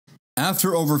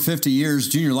After over 50 years,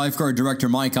 Junior Lifeguard Director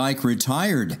Mike Eich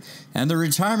retired, and the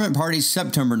retirement party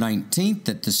September 19th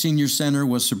at the Senior Center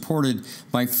was supported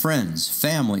by friends,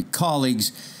 family,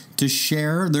 colleagues to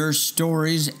share their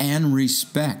stories and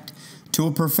respect to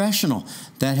a professional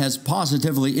that has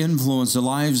positively influenced the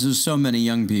lives of so many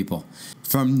young people.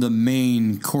 From the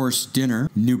main course dinner,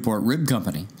 Newport Rib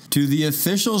Company, to the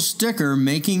official sticker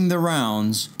making the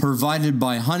rounds provided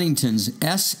by Huntington's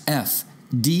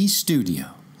SFD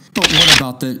Studio. But what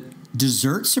about the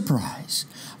dessert surprise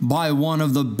by one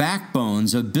of the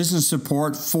backbones of business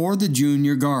support for the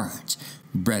Junior Guards,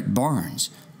 Brett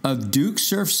Barnes of Duke's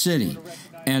Surf City,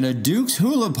 and a Duke's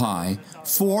Hula Pie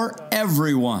for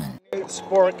everyone.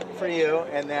 Sport for you,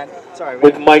 and then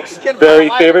with Mike's very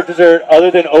favorite dessert, other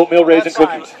than oatmeal raisin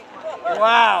cookies.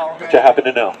 Wow! Which I happen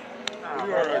to know.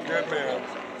 You are a good man.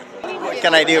 What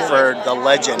can I do for the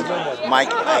legend, Mike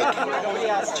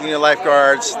Eich? Junior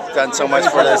Lifeguards, done so much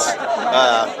for this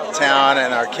town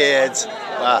and our kids.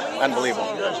 Unbelievable.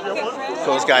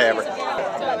 Coolest guy ever.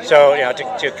 So, you know,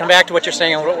 to come back to what you're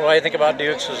saying, what I think about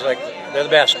Dukes is like, they're the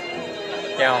best.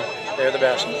 You know, they're the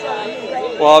best.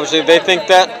 Well, obviously, they think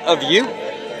that of you.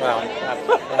 Well,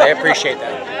 I appreciate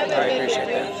that. I appreciate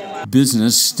that.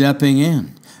 Business stepping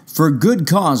in for good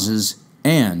causes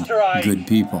and good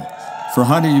people. For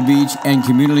Huntington Beach and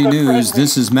Community News,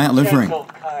 this is Matt Liffering.